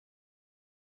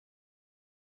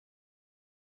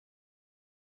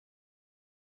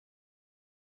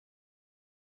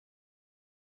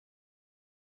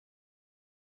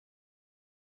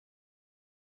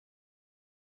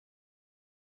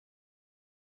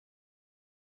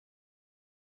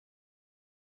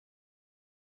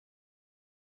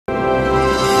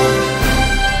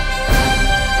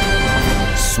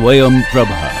Swayam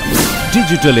Prabha.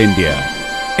 Digital India.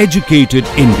 Educated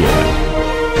India.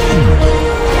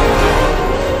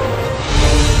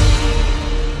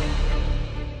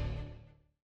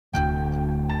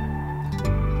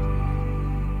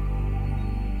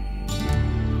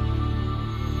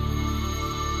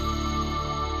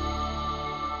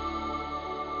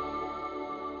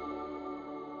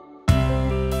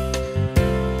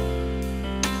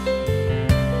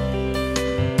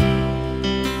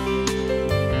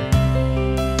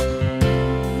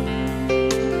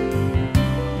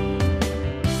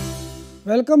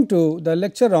 Welcome to the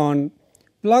lecture on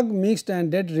plug, mixed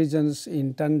and dead regions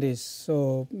in Tundish.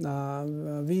 So,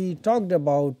 we talked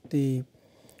about the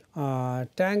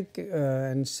tank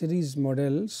and series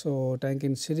model. So, tank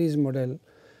in series model,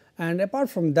 and apart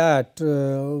from that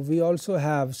we also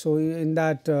have. So, in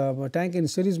that tank in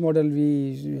series model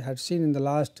we had seen in the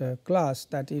last class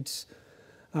that it's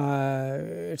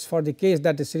for the case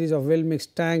that a series of well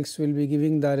mixed tanks will be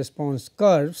giving the response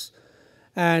curves,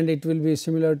 and it will be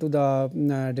similar to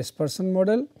the dispersion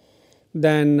model.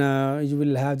 Then you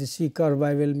will have the C curve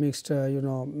by well mixed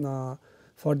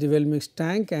for the well mixed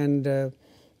tank, and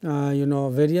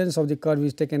variance of the curve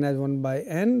is taken as 1 by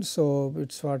n. So,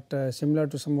 it is what similar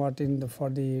to somewhat in the for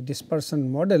the dispersion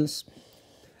models.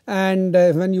 And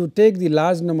when you take the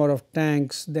large number of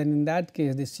tanks, then in that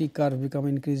case the C curve become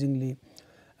increasingly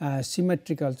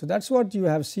symmetrical. So, that is what you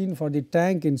have seen for the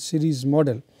tank in series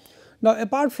model. Now,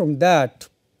 apart from that,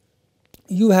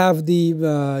 you have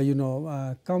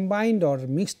the combined or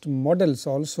mixed models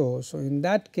also. So, in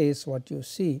that case what you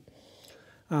see,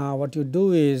 what you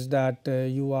do is that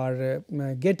you are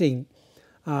getting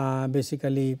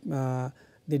basically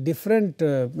the different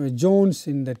zones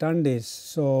in the Tundish.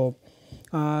 So,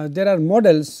 there are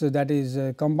models, that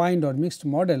is combined or mixed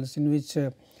models, in which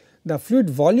the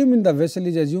fluid volume in the vessel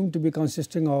is assumed to be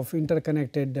consisting of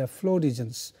interconnected flow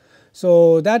regions.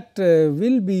 So, that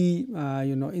will be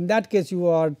in that case you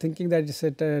are thinking that it is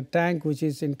a tank which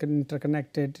is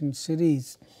interconnected in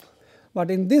series.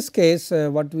 But in this case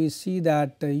what we see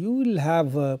that you will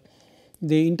have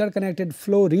the interconnected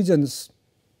flow regions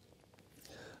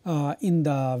in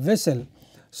the vessel.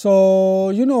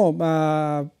 So,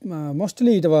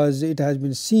 mostly it has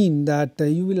been seen that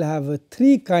you will have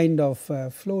 3 kind of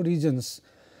flow regions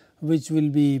which will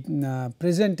be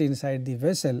present inside the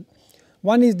vessel.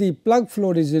 One is the plug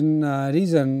flow region,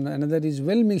 another is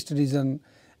well mixed region,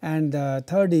 and the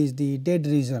third is the dead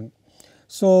region.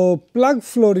 So, plug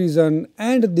flow region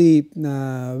and the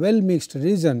well mixed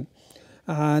region,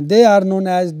 they are known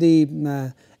as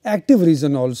the active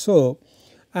region also.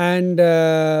 And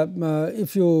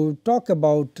if you talk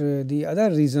about the other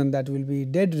region, that will be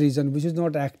dead region, which is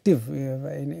not active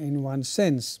in one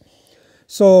sense.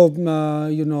 So,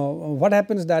 what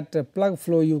happens that plug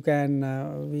flow you can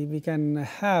we can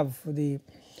have the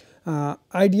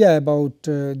idea about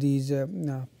these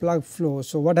plug flow.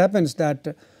 So, what happens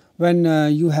that when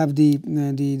you have the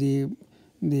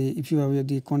if you have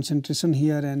the concentration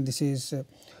here, and this is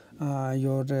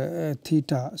your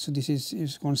theta. So, this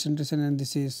is concentration and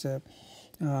this is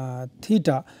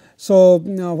theta. So,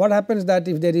 what happens that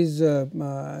if there is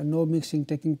no mixing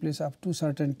taking place up to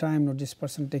certain time, no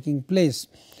dispersion taking place,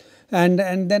 and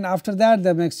then after that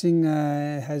the mixing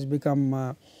has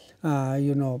become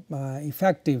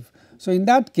effective. So, in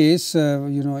that case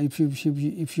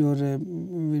if your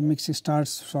mixing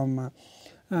starts from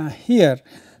here.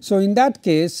 So, in that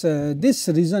case this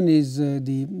region is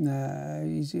the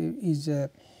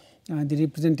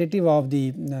representative of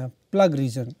the plug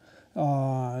region.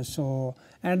 So,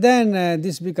 and then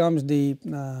this becomes the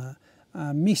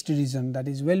mixed region, that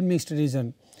is well mixed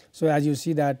region. So, as you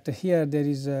see that here there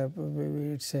is it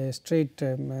is a straight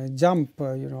jump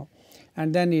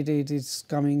and then it is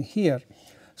coming here.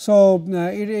 So,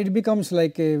 it becomes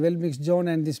like a well mixed zone,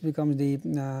 and this becomes the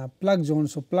plug zone.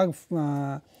 So, plug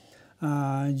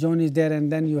zone is there,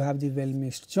 and then you have the well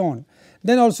mixed zone.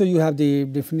 Then also you have the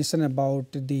definition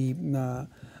about the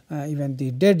even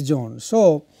the dead zone.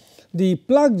 So, the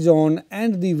plug zone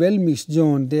and the well mixed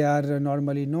zone, they are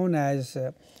normally known as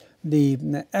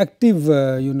the active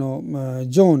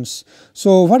zones.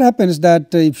 So, what happens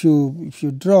that if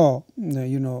you draw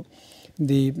the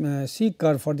C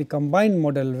curve for the combined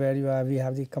model, where we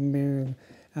have the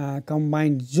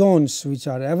combined zones which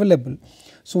are available.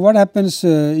 So, what happens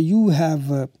you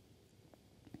have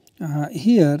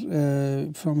here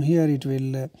from here it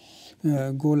will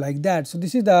go like that. So,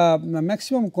 this is the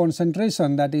maximum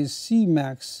concentration, that is C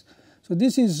max. So,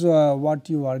 this is what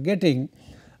you are getting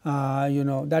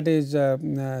that is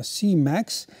C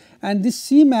max, and this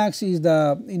C max is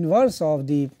the inverse of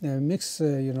the mix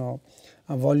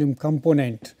volume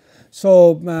component.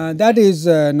 So, that is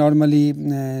normally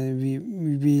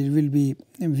we will be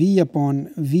V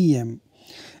upon Vm,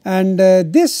 and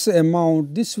this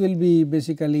amount, this will be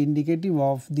basically indicative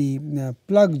of the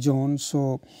plug zone.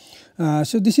 So,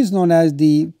 so this is known as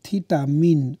the theta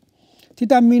min.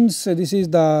 Theta means this is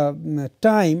the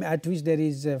time at which there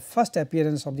is first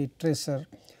appearance of the tracer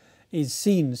is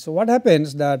seen. So, what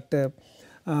happens that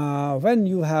when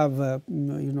you have a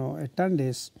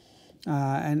Tundish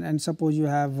and suppose you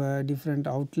have different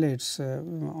outlets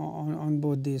on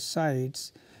both these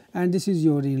sides, and this is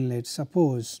your inlet,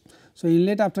 suppose. So,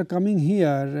 inlet after coming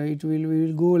here, it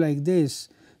will go like this.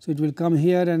 So, it will come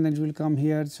here and then it will come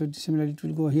here. So, similarly it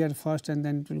will go here first and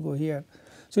then it will go here.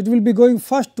 So, it will be going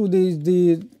first to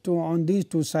on these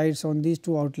two sides, on these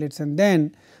two outlets, and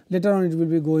then later on it will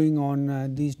be going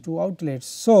on these two outlets.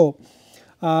 So,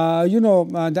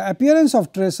 the appearance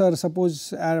of tracer,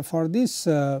 suppose for this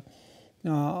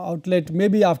outlet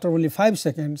maybe after only 5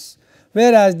 seconds,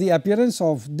 whereas the appearance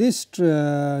of this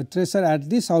tracer at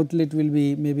this outlet will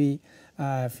be maybe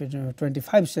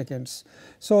 25 seconds.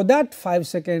 So, that 5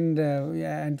 second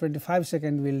and 25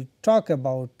 second will talk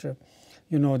about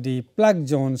the plug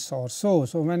zones or so.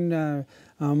 So, when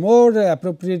more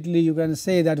appropriately you can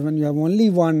say that when you have only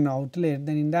one outlet,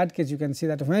 then in that case you can say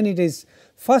that when it is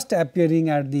first appearing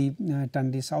at the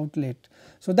Tundish outlet.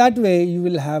 So, that way you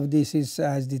will have this is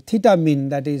as the theta min,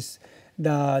 that is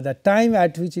the time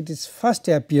at which it is first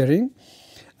appearing,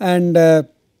 and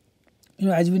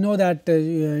as we know that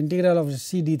integral of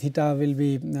c d theta will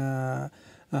be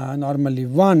normally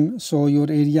 1. So, your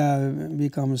area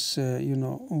becomes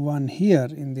 1 here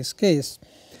in this case.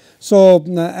 So,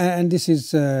 and this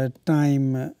is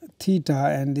time theta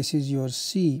and this is your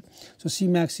c. So, c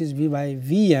max is V by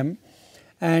Vm,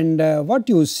 and what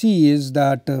you see is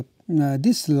that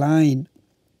this line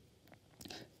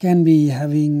can be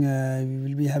having we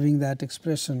will be having that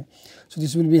expression. So,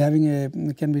 this will be having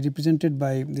can be represented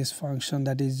by this function,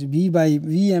 that is V by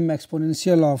Vm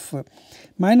exponential of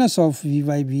minus of V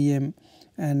by Vm,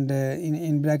 and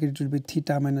in bracket it will be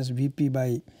theta minus Vp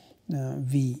by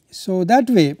V. So, that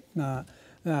way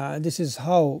this is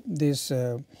how this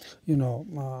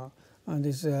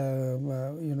this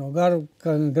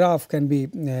graph can be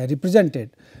represented.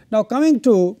 Now, coming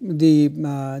to the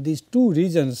these two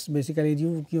regions, basically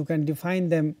you can define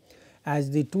them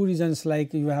as the two regions,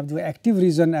 like you have the active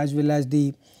region as well as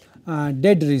the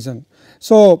dead region.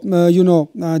 So,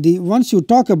 once you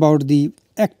talk about the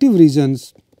active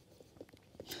regions,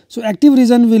 so active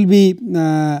region will be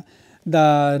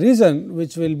the region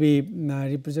which will be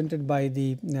represented by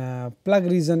the plug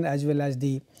region as well as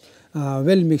the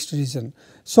well mixed region.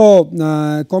 So,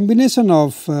 combination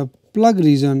of plug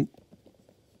region,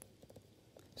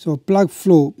 so plug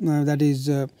flow, that is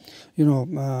or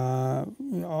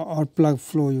plug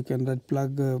flow, you can write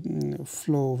plug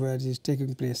flow where it is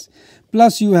taking place,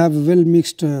 plus you have well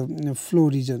mixed flow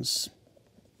regions.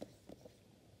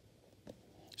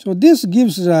 So, this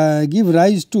give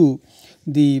rise to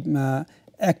the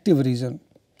active region.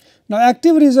 Now,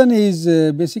 active region is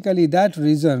basically that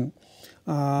region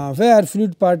where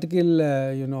fluid particle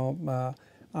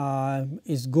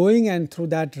is going, and through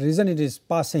that region it is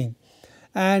passing,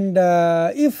 and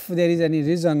if there is any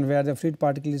region where the fluid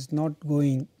particle is not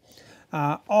going,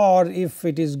 or if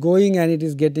it is going and it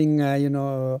is getting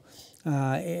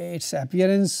its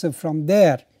appearance from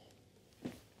there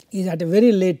is at a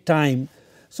very late time.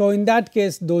 So, in that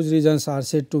case those regions are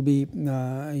said to be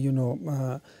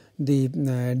the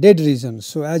dead regions.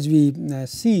 So, as we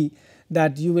see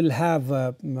that you will have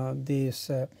this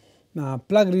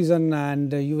plug region,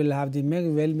 and you will have the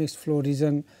well mixed flow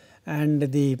region and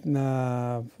the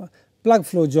plug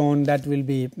flow zone that will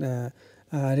be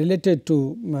related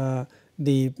to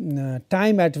the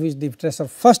time at which the tracer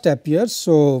first appears.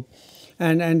 So,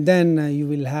 and then you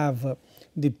will have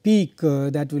the peak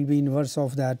that will be inverse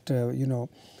of that well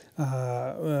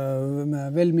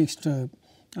mixed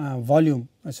volume.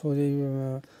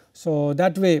 So,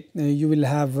 that way you will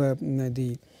have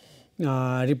the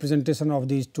representation of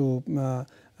these two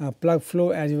plug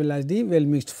flow as well as the well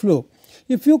mixed flow.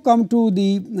 If you come to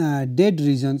the dead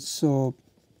regions, so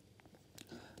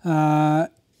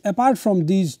apart from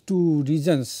these two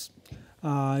regions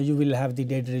you will have the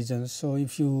dead regions. So,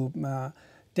 if you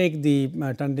take the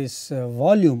Tundish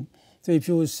volume, so if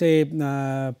you say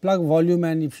plug volume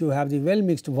and if you have the well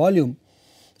mixed volume,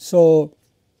 so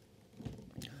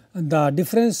the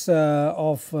difference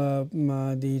of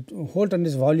the whole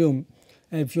Tundish volume,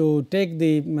 if you take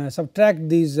the subtract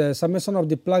these summation of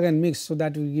the plug and mix, so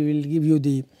that will give you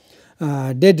the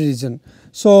dead region.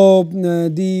 So, in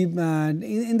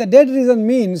the dead region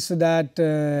means that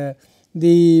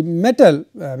the metal,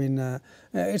 I mean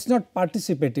it is not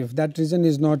participative, that region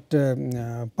is not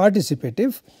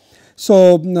participative.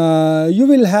 So, you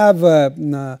will have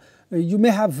you may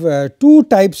have two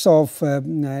types of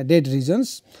dead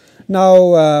regions.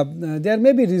 Now, there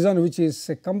may be region which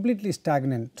is completely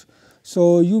stagnant.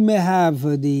 So, you may have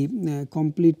the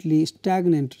completely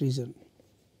stagnant region.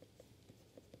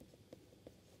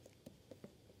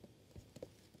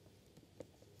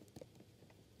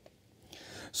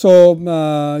 So,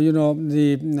 you know,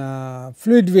 the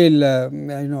fluid will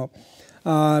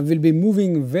will be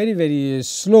moving very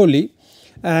slowly,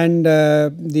 and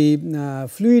the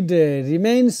fluid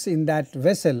remains in that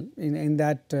vessel in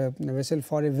that vessel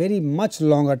for a very much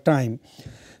longer time.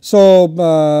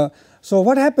 So, so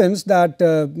what happens that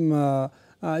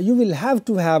you will have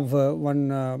to have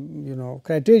one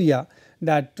criteria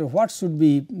that what should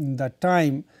be the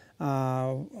time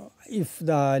if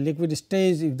the liquid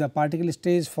stays, if the particle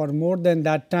stays for more than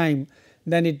that time,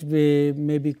 then it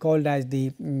may be called as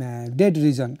the dead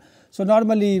region. So,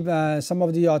 normally some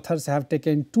of the authors have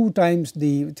taken 2 times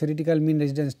the theoretical mean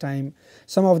residence time,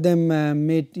 some of them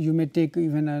you may take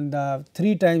even the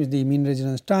 3 times the mean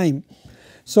residence time.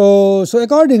 So,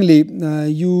 accordingly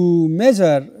you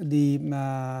measure the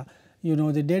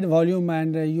the dead volume,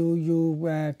 and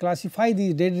you classify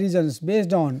the dead regions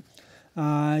based on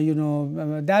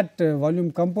that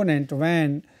volume component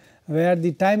where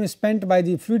the time spent by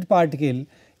the fluid particle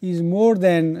is more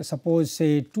than, suppose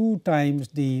say 2 times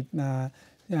the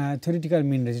theoretical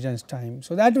mean residence time.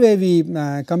 So, that way we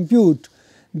compute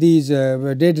these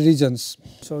dead regions.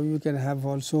 So, you can have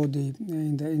also the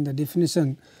in the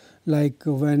definition, like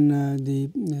when the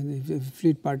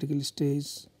fluid particle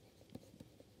stays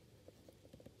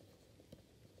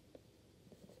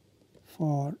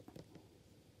for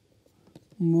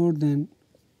more than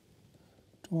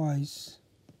twice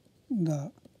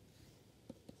the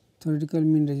theoretical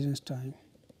mean residence time.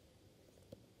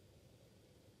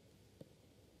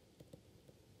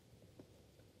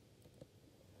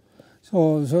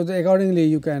 So, accordingly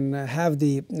you can have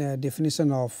the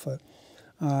definition of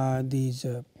these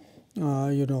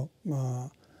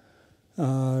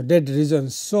dead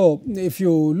regions. So, if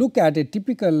you look at a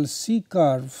typical C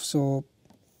curve, so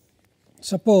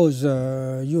suppose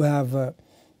you have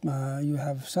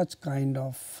such kind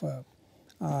of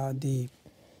the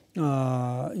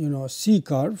C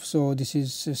curve. So, this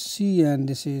is C and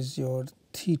this is your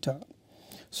theta.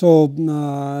 So,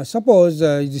 suppose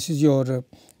this is your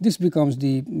this becomes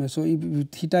the, so if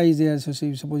theta is there, so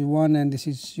say suppose 1 and this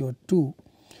is your 2.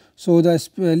 So, the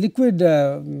liquid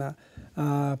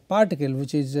particle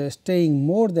which is staying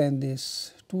more than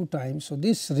this 2 times. So,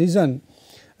 this region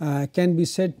can be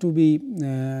said to be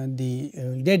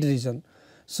the dead region.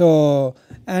 So,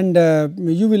 and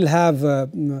you will have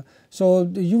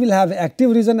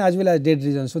active region as well as dead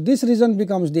region. So, this region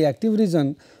becomes the active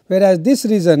region, whereas this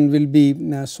region will be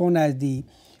shown as the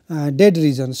dead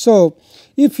region. So,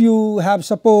 if you have,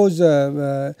 suppose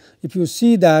if you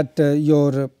see that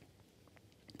your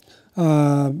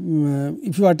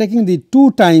if you are taking the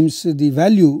 2 times the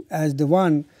value as the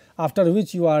one after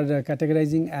which you are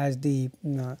categorizing as the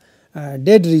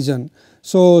dead region.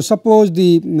 So, suppose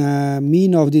the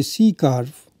mean of the C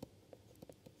curve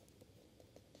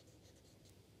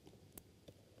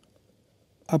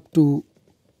up to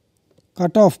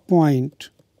cutoff point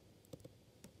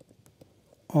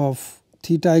of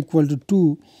theta equal to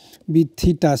 2 be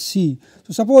theta C.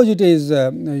 So, suppose it is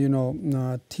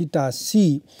theta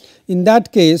C. In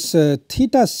that case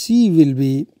theta C will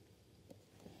be,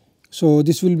 so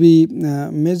this will be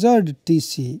measured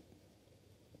Tc.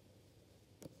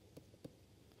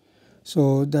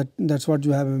 So, that's what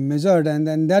you have measured, and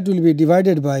then that will be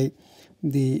divided by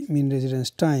the mean residence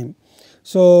time.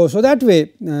 So, that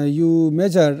way you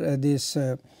measure this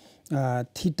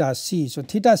theta C. So,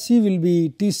 theta C will be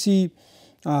Tc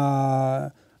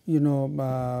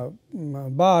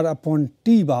bar upon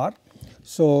T bar.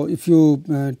 So, if you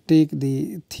take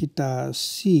the theta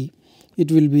C,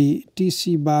 it will be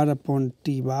Tc bar upon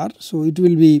T bar. So, it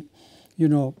will be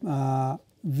Va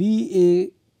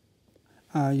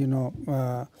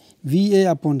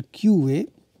Va upon Qa,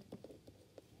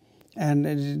 and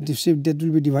that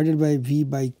will be divided by V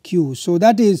by Q. So,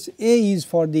 that is A is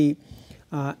for the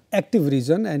active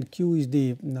region and Q is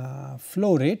the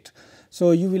flow rate.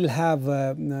 So, you will have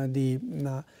the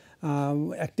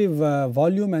active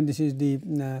volume, and this is the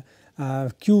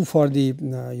Q for the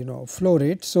flow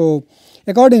rate. So,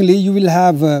 accordingly you will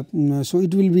have so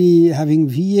it will be having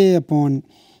Va upon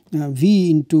V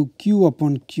into Q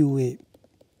upon Qa.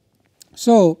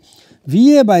 So,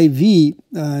 VA by V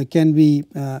can be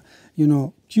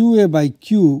QA by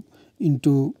Q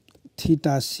into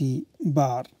theta C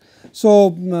bar.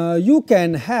 So, you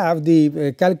can have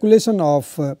the calculation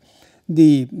of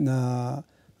the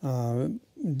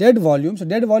dead volume. So,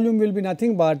 dead volume will be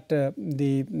nothing but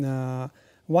the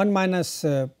 1 minus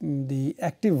the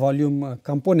active volume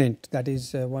component, that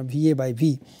is VA by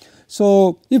V.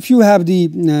 So, if you have the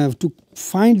to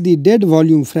find the dead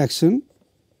volume fraction,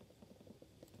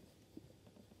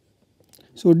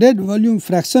 so dead volume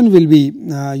fraction will be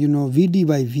VD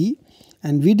by V,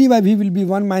 and VD by V will be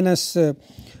 1 minus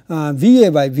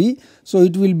VA by V. So,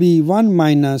 it will be 1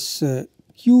 minus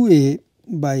QA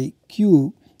by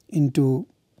Q into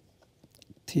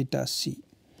theta C.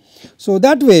 So,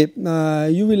 that way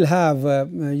you will have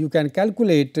you can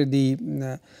calculate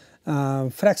the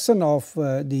fraction of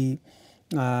the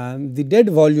dead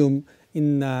volume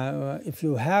in if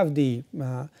you have the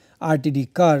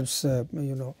RTD curves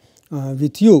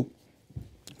with you.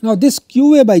 Now, this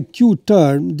QA by Q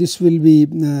term, this will be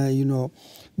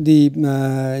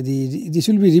this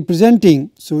will be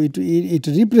representing. So, it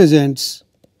represents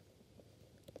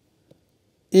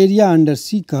area under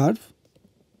C curve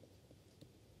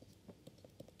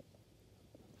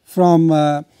from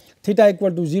theta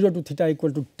equal to 0 to theta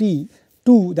equal to T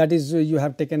 2, that is you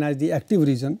have taken as the active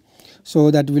region.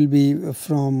 So, that will be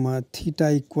from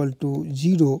theta equal to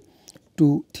 0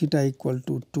 to theta equal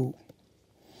to 2.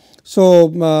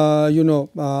 So,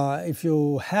 if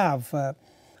you have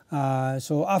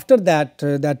so after that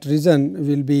that region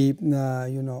will be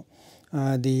the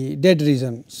dead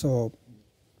region. So,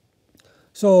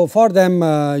 for them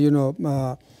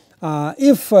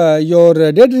if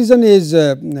your dead region is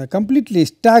completely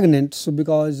stagnant, so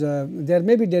because there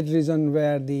may be dead region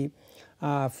where the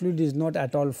fluid is not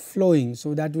at all flowing,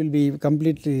 so that will be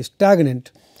completely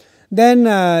stagnant, then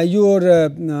your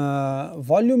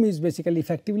volume is basically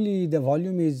effectively the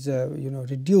volume is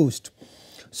reduced.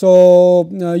 So,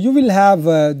 you will have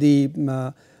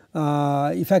the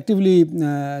effectively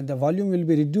the volume will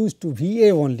be reduced to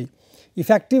VA only.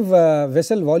 Effective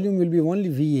vessel volume will be only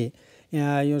VA.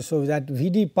 So, that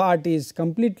VD part is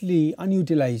completely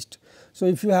unutilized. So,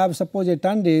 if you have suppose a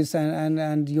Tundish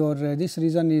and your this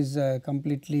region is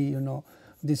completely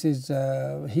this is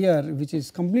here which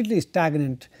is completely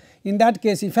stagnant, in that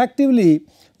case effectively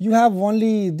you have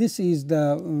only this is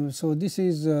the so this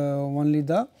is only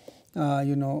the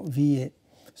VA.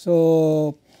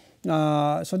 So,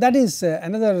 so that is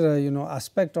another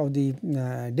aspect of the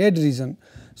dead region.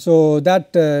 So,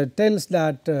 that tells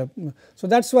that so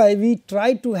that is why we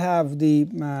try to have the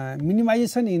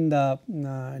minimization in the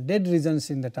dead regions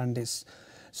in the Tundish.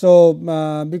 So,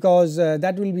 because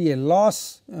that will be a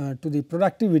loss to the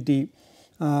productivity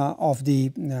of the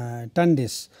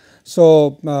Tundish.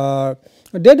 So,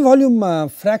 dead volume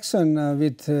fraction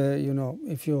with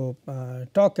if you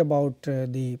talk about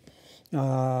the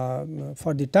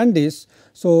for the Tundish.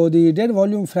 So, the dead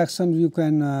volume fraction you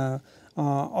can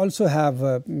also have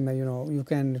you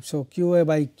can, so QA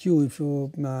by Q if you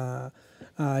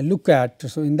look at.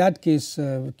 So, in that case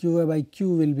QA by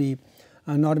Q will be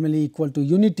normally equal to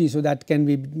unity. So, that can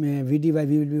be VD by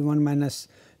V will be 1 minus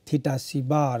theta C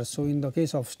bar. So, in the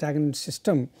case of stagnant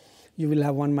system you will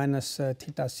have 1 minus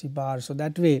theta C bar. So,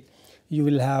 that way you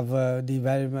will have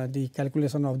the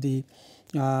calculation of the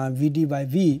VD by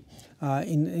V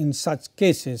in such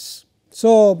cases.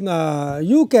 So,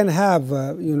 you can have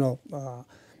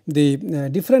the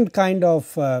different kind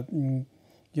of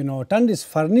Tundish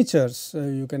furnitures.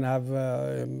 You can have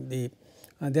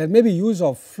there may be use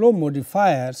of flow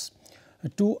modifiers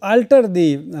to alter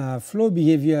the flow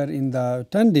behavior in the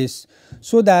Tundish,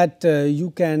 so that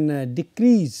you can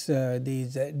decrease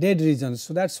these dead regions.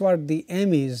 So, that is what the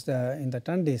aim is in the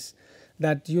Tundish,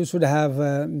 that you should have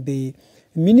the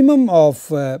minimum of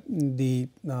the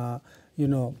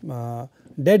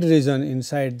dead region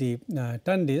inside the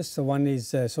Tundish. So, one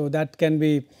is so that can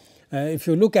be if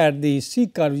you look at the C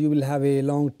curve you will have a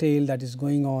long tail that is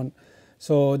going on.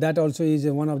 So, that also is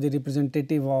one of the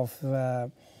representative of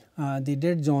the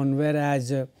dead zone,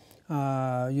 whereas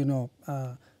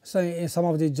so some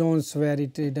of the zones where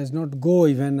it does not go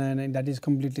even, and that is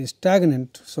completely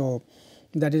stagnant. So,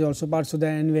 that is also part. So, the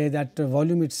anyway that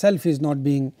volume itself is not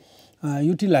being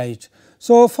utilized.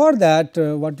 So, for that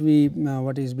what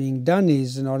is being done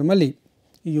is normally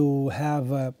you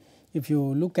have if you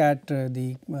look at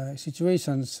the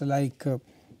situations like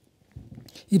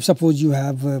if suppose you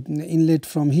have inlet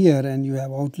from here and you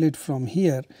have outlet from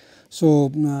here. So,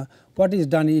 what is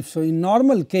done if so in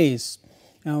normal case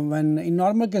when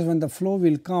the flow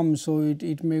will come, so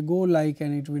it may go like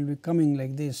and it will be coming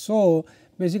like this. So,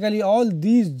 basically all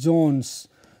these zones,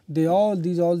 all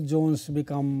zones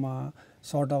become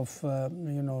sort of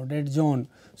dead zone.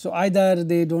 So, either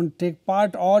they do not take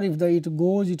part, or if it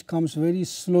goes, it comes very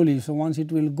slowly. So, once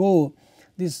it will go,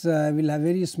 this will have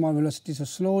very small velocity. So,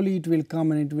 slowly it will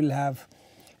come and it will have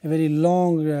a very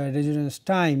long residence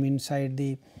time inside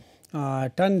the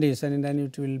Tundish, and then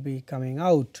it will be coming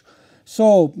out.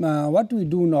 So, what we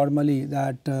do normally,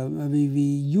 that we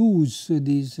use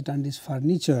these Tundish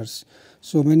furnitures.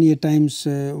 So, many a times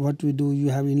what we do, you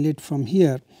have inlet from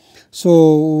here.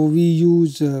 So, we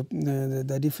use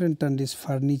the different Tundish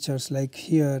furnitures like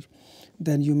here,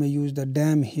 then you may use the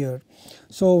dam here.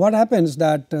 So, what happens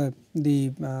that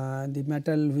the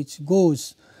metal which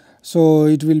goes, so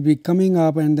it will be coming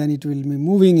up and then it will be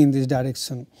moving in this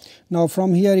direction. Now,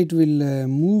 from here it will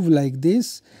move like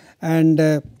this, and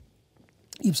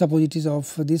if suppose it is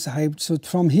of this height, so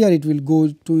from here it will go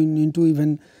into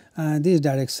even this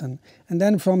direction, and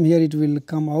then from here it will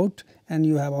come out and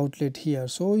you have outlet here.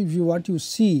 So, if you what you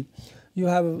see, you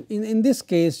have in this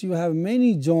case you have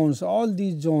many zones, all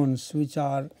these zones which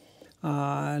are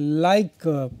like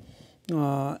a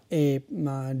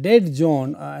dead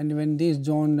zone, and when this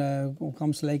zone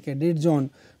comes like a dead zone.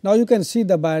 Now, you can see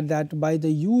that by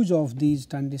the use of these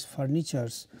Tundish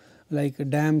furnitures like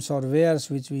dams or weirs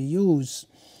which we use,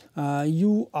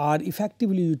 you are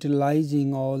effectively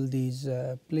utilizing all these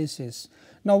places.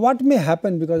 Now, what may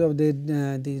happen because of the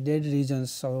dead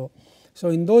regions? So,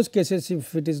 in those cases,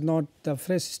 if it is not, the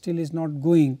fresh steel is not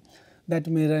going, that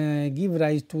may give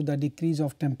rise to the decrease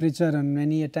of temperature, and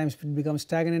many a times it becomes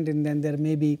stagnant, and then there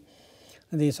may be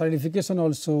the solidification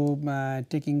also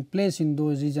taking place in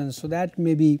those regions. So, that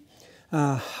may be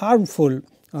harmful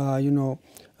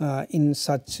in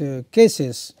such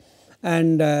cases.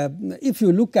 And if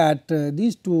you look at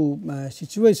these two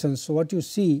situations, so what you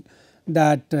see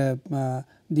that the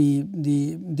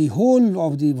whole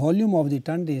of the volume of the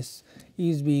Tundish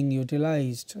is being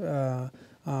utilized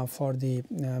for the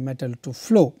metal to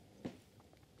flow.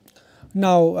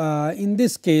 Now, in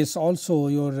this case also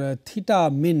your theta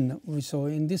min, so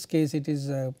in this case it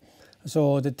is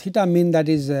so the theta min that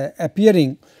is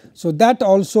appearing, so that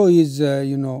also is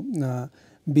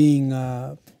being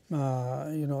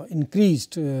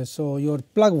increased. So, your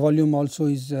plug volume also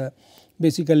is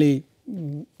basically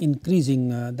increasing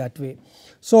that way.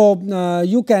 So,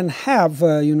 you can have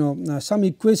some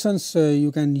equations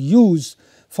you can use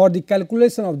for the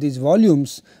calculation of these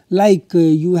volumes, like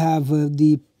you have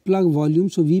the plug volume.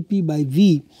 So, Vp by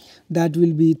V, that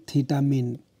will be theta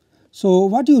min. So,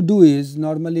 what you do is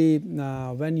normally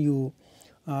when you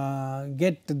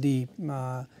get the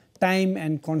time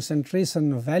and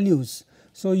concentration values,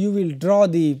 so you will draw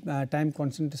the time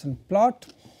concentration plot.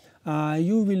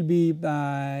 You will be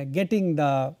getting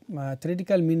the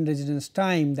theoretical mean residence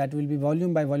time, that will be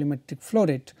volume by volumetric flow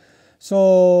rate.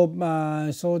 So,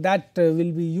 so that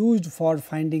will be used for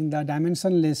finding the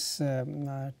dimensionless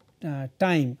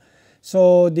time.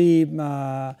 So, the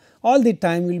all the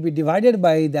time will be divided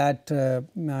by that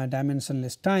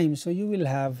dimensionless time. So, you will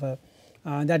have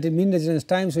that is mean residence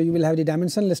time. So, you will have the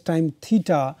dimensionless time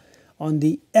theta on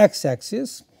the x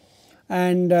axis,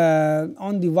 and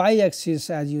on the y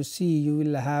axis, as you see, you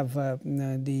will have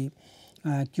the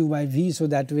q by v. So,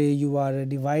 that way you are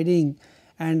dividing,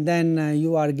 and then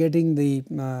you are getting the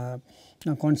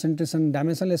concentration,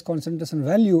 dimensionless concentration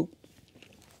value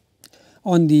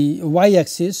on the y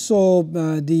axis. So,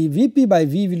 the Vp by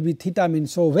V will be theta min.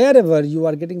 So, wherever you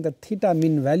are getting the theta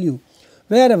min value,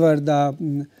 wherever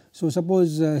the so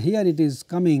suppose here it is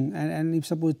coming, and if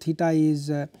suppose theta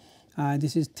is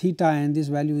this is theta and this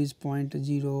value is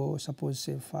 0.0, suppose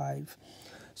say 5.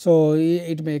 So,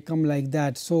 it may come like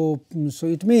that. So,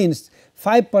 it means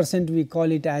 5% we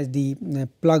call it as the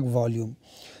plug volume.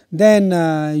 Then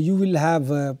you will have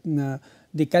the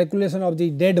calculation of the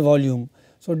dead volume.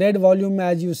 So, dead volume,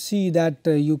 as you see that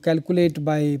you calculate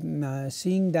by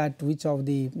seeing that which of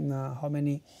the how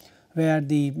many, where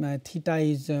the theta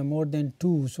is more than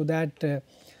 2. So, that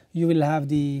you will have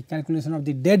the calculation of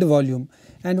the dead volume,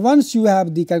 and once you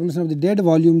have the calculation of the dead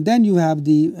volume, then you have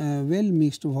the well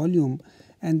mixed volume,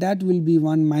 and that will be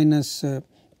 1 minus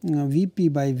Vp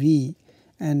by V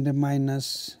and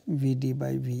minus Vd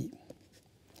by V.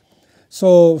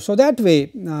 So, that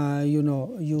way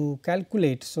you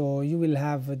calculate. So, you will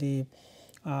have the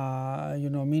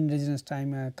mean residence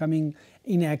time coming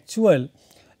in actual,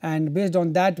 and based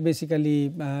on that basically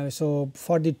so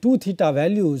for the 2 theta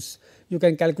values you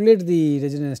can calculate the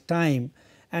residence time,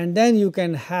 and then you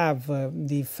can have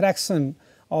the fraction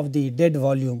of the dead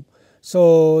volume.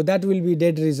 So, that will be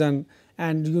dead region,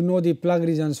 and you know the plug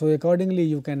region. So, accordingly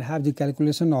you can have the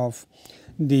calculation of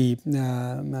the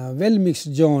well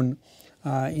mixed zone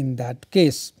in that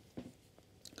case.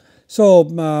 So,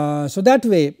 so that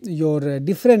way your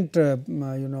different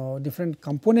different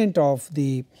component of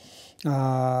the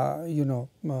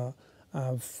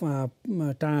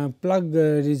plug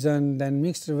region, then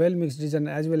mixed well mixed region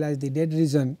as well as the dead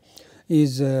region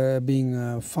is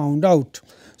being found out.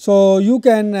 So, you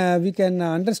can we can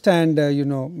understand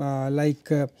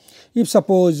like if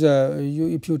suppose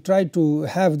if you try to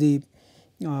have the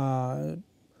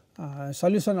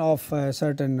solution of a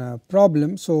certain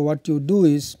problem. So, what you do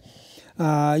is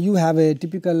you have a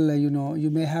typical you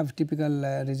may have typical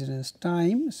residence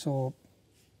time. So,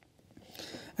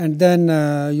 and then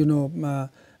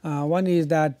one is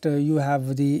that you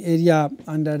have the area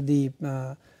under the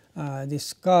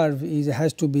this curve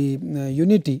has to be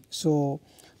unity. So,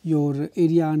 your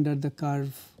area under the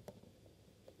curve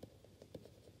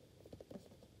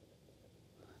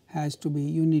has to be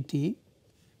unity.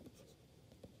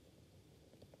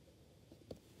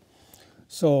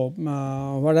 So,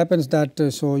 what happens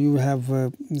that so you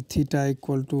have theta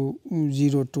equal to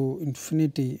 0 to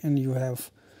infinity, and you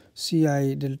have C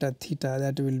I delta theta,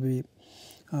 that will be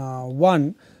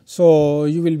 1. So,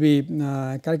 you will be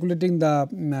calculating the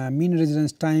mean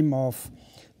residence time of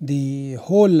the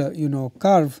whole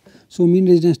curve. So, mean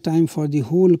residence time for the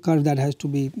whole curve, that has to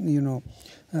be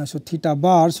so theta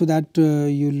bar. So, that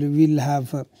you will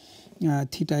have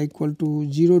theta equal to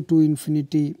 0 to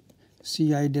infinity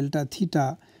C I delta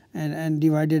theta and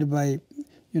divided by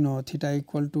theta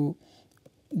equal to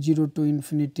 0 to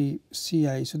infinity C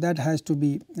I. So, that has to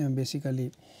be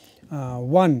basically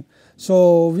 1.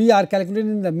 So, we are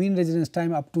calculating the mean residence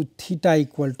time up to theta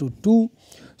equal to 2.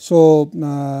 So,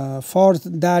 for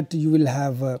that you will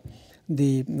have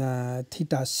the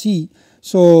theta c.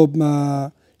 So,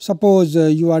 suppose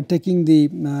you are taking the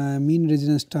mean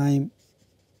residence time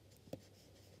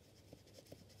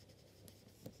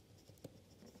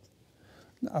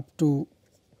up to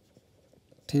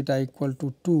theta equal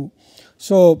to 2.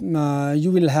 So,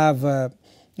 you will have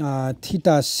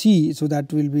theta c. So,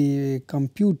 that will be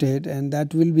computed, and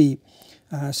that will be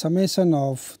summation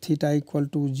of theta equal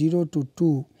to 0 to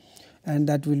 2, and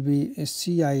that will be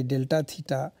C I delta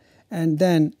theta, and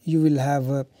then you will have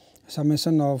a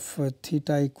summation of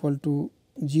theta equal to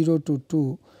 0 to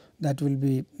 2, that will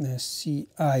be C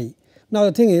I. Now,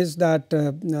 the thing is that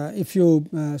if you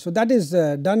so that is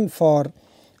done for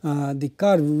the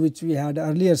curve which we had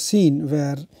earlier seen,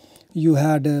 where you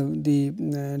had the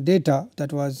data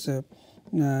that was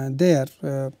there,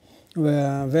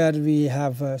 where we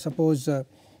have suppose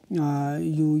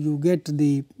you get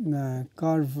the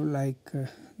curve like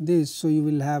this. So, you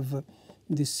will have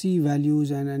the C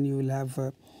values, and then you will have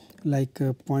like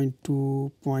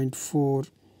 0.2, 0.4,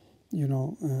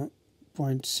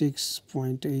 0.6,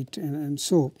 0.8 and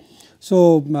so.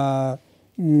 So,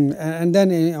 and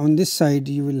then on this side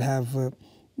you will have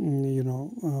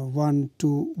 1,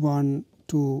 2, 1,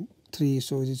 2, 3.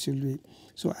 So, this will be,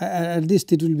 so at this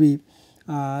it will be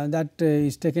that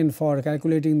is taken for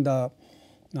calculating the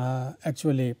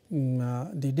actually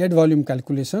the dead volume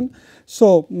calculation.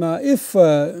 So, if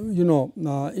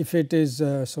if it is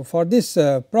so for this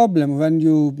problem, when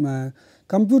you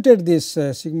computed this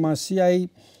sigma C I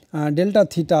delta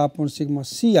theta upon sigma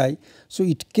C I, so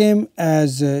it came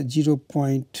as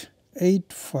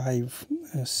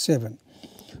 0.857.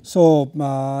 So,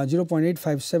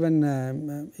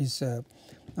 0.857 is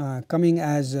coming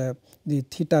as the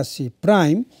theta c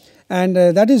prime, and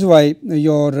that is why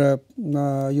your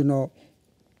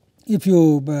if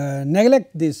you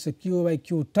neglect this q by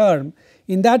q term,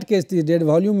 in that case the dead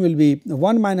volume will be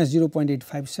 1 minus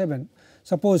 0.857.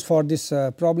 Suppose for this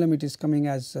problem it is coming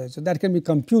as so that can be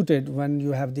computed when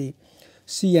you have the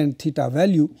c and theta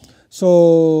value.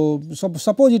 So,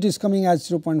 suppose it is coming as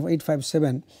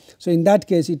 0.857. So, in that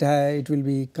case it will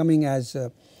be coming as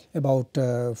about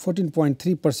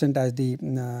 14.3% as the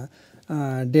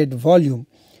dead volume.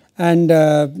 And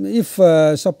if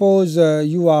suppose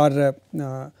you are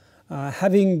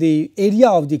having the area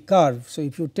of the curve. So,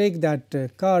 if you take that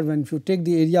curve, and if you take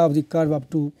the area of the curve up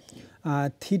to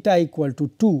theta equal to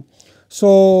 2.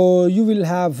 So, you will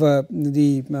have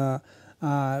the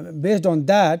based on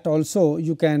that also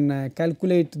you can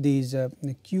calculate these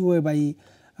q by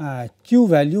q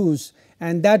values,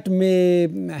 and that may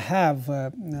have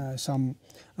some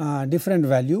different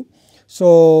value.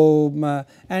 So,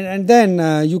 and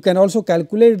then you can also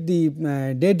calculate the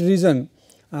dead region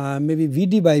maybe V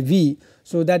d by V.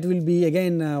 So, that will be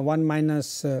again 1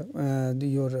 minus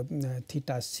your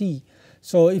theta c.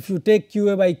 So, if you take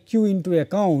q by q into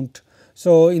account,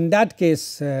 so in that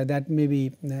case that may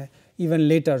be even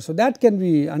later. So, that can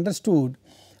be understood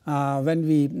when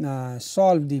we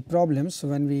solve the problems,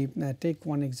 when we take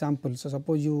one example. So,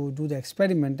 suppose you do the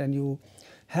experiment and you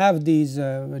have these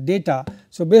data.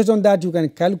 So, based on that you can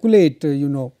calculate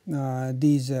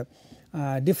these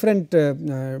different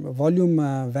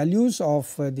volume values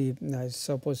of the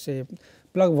suppose say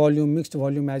plug volume, mixed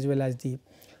volume, as well as the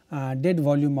dead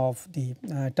volume of the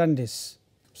Tundish.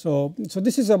 So,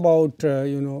 this is about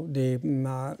the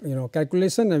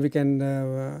calculation, and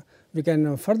we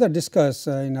can further discuss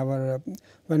in our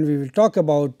when we will talk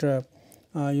about the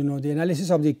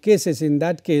analysis of the cases. In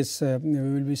that case we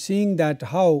will be seeing that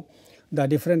how the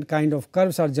different kind of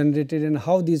curves are generated and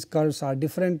how these curves are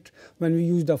different when we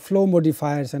use the flow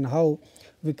modifiers and how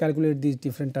we calculate these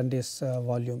different Tundish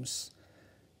volumes.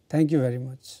 Thank you very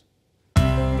much.